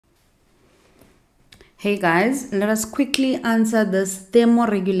Hey guys, let us quickly answer this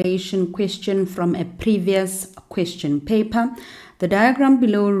thermoregulation question from a previous question paper. The diagram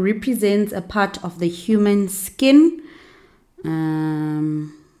below represents a part of the human skin. I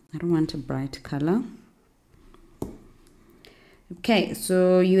don't want a bright color. Okay,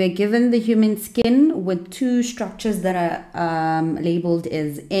 so you are given the human skin with two structures that are labeled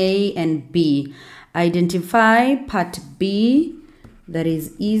as A and B. Identify part B. That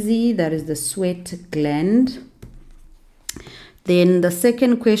is easy. That is the sweat gland. Then the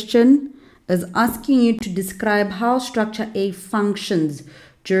second question is asking you to describe how structure A functions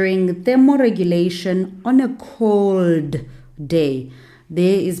during thermoregulation on a cold day.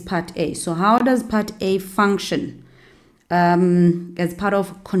 There is part A. So how does part A function? As part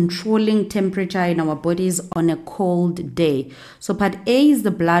of controlling temperature in our bodies on a cold day. So part A is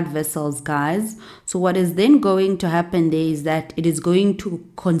the blood vessels, guys. So what is then going to happen there is that it is going to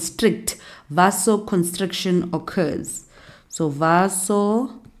constrict. Vasoconstriction occurs. So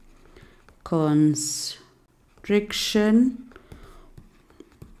vasoconstriction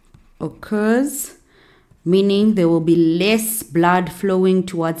occurs, meaning there will be less blood flowing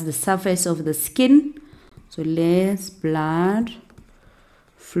towards the surface of the skin. So less blood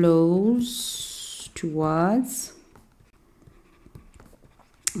flows towards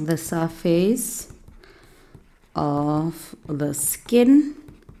the surface of the skin.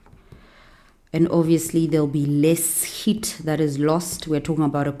 And obviously there'll be less heat that is lost. We're talking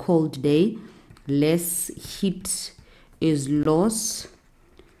about a cold day. Less heat is lost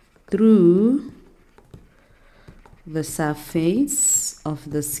through the surface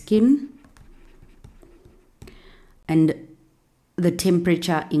of the skin. And the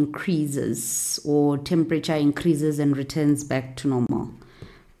temperature increases, or temperature increases and returns back to normal.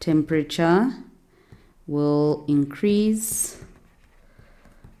 Temperature will increase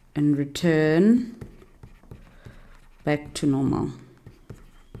and return back to normal.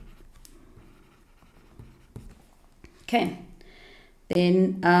 Okay.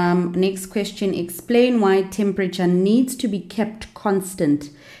 Then next question, explain why temperature needs to be kept constant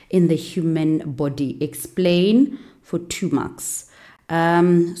in the human body. Explain for 2 marks.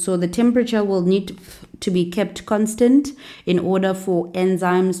 So the temperature will need to be kept constant in order for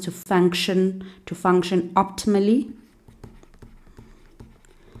enzymes to function optimally.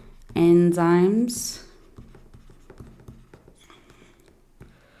 Enzymes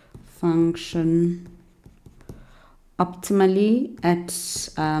function optimally at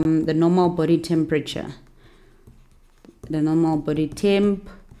the normal body temperature. The normal body temp,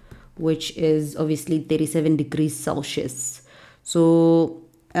 which is obviously 37 degrees Celsius. So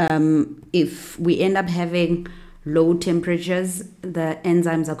if we end up having low temperatures, the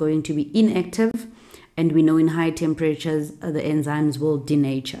enzymes are going to be inactive, and we know in high temperatures the enzymes will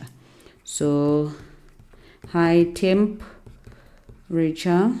denature. So high temperature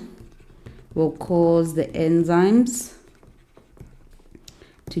will cause the enzymes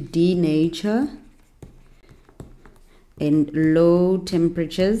to denature, and low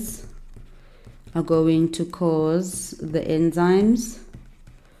temperatures are going to cause the enzymes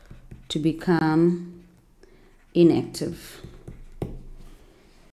to become inactive.